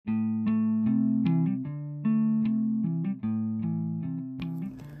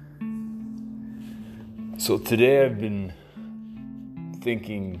So today I've been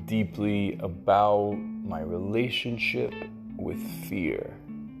thinking deeply about my relationship with fear.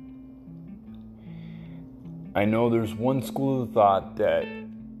 I know there's one school of thought that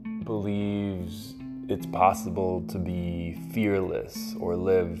believes it's possible to be fearless or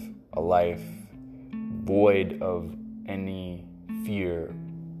live a life void of any fear.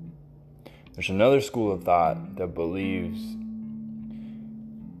 There's another school of thought that believes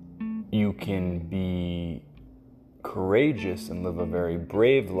you can be courageous and live a very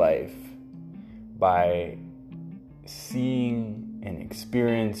brave life by seeing and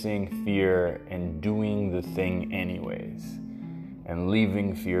experiencing fear and doing the thing anyways and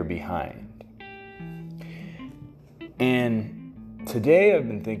leaving fear behind. And today I've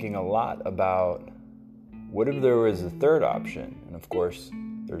been thinking a lot about what if there was a third option? And of course,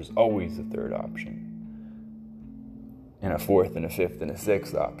 there's always a third option, and a fourth and a fifth and a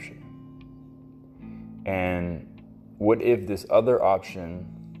sixth option. And what if this other option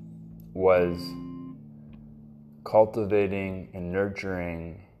was cultivating and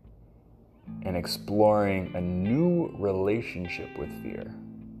nurturing and exploring a new relationship with fear?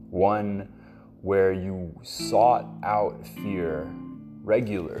 One where you sought out fear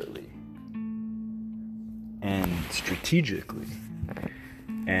regularly and strategically,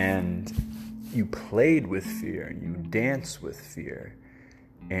 and you played with fear and you danced with fear.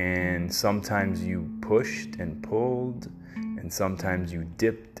 And sometimes you pushed and pulled, and sometimes you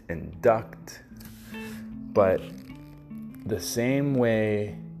dipped and ducked. But the same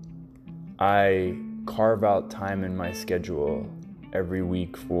way I carve out time in my schedule every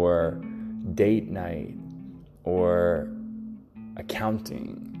week for date night or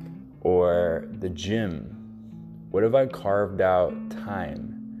accounting or the gym, what if I carved out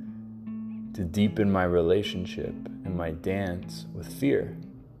time to deepen my relationship and my dance with fear?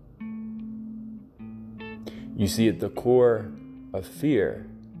 You see, at the core of fear,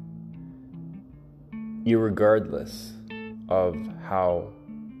 irregardless of how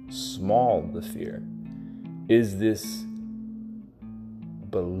small the fear, is this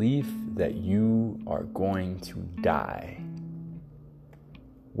belief that you are going to die.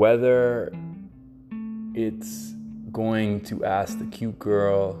 Whether it's going to ask the cute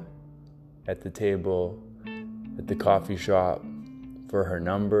girl at the table at the coffee shop for her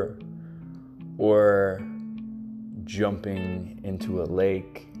number, or jumping into a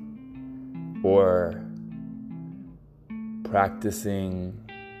lake, or practicing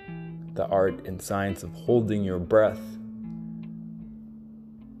the art and science of holding your breath.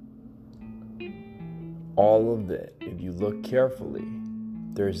 All of it, if you look carefully,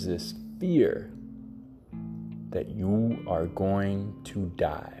 there's this fear that you are going to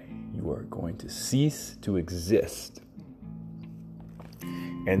die. You are going to cease to exist.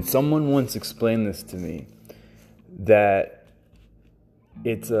 And someone once explained this to me, that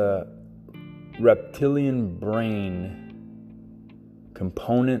it's a reptilian brain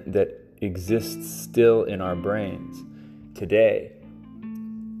component that exists still in our brains today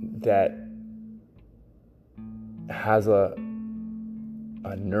that has a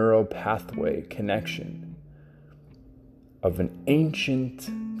neural pathway connection of an ancient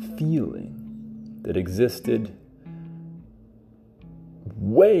feeling that existed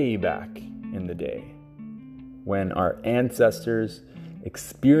way back in the day, when our ancestors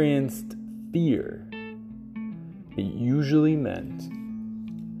experienced fear. It usually meant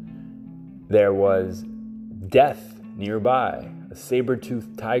there was death nearby, a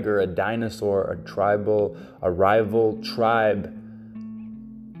saber-toothed tiger, a dinosaur, a rival tribe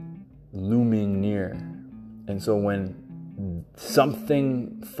looming near. And so when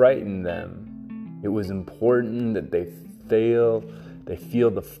something frightened them, it was important that they feel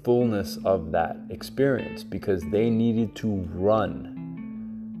the fullness of that experience, because they needed to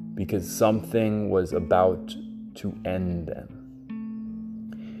run, because something was about to end them.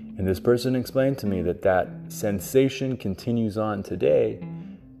 And this person explained to me that sensation continues on today,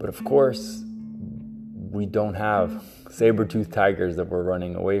 but of course, we don't have saber-toothed tigers that we're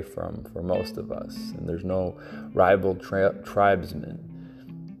running away from for most of us, and there's no rival tribesmen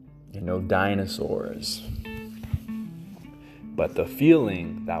and no dinosaurs. But the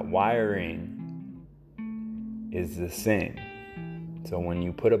feeling, that wiring, is the same. So when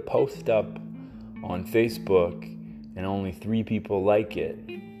you put a post up on Facebook and only 3 people like it,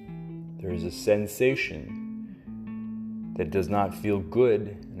 there's a sensation that does not feel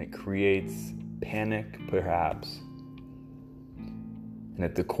good, and it creates panic, perhaps. And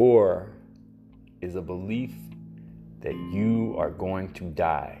at the core is a belief that you are going to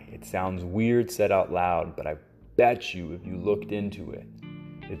die. It sounds weird said out loud, but I bet you if you looked into it,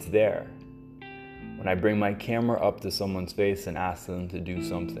 it's there. When I bring my camera up to someone's face and ask them to do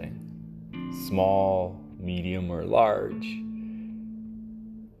something, small, medium, or large,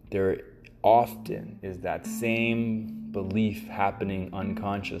 there often is that same belief happening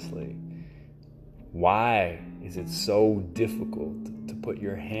unconsciously. Why is it so difficult to put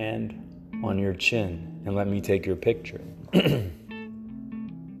your hand on your chin and let me take your picture? It's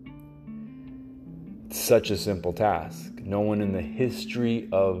such a simple task. No one in the history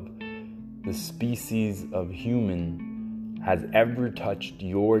of the species of human has ever touched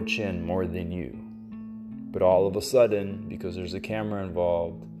your chin more than you. But all of a sudden, because there's a camera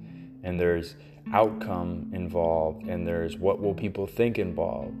involved, and there's outcome involved, and there's what will people think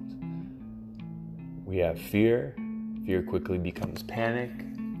involved, we have fear. Fear quickly becomes panic,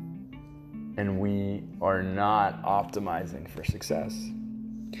 and we are not optimizing for success.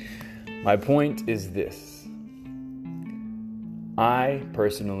 My point is this. I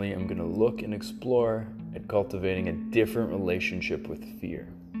personally am going to look and explore at cultivating a different relationship with fear.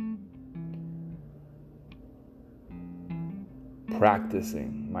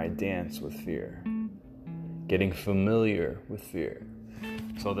 Practicing my dance with fear. Getting familiar with fear.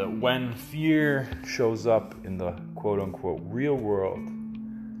 So that when fear shows up in the quote-unquote real world,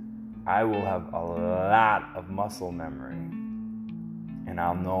 I will have a lot of muscle memory. And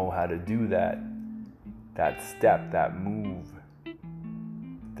I'll know how to do that step, that move,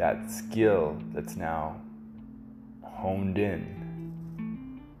 that skill that's now honed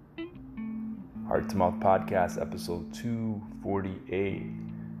in. Heart to Mouth Podcast, episode 248.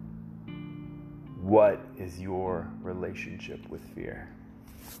 What is your relationship with fear?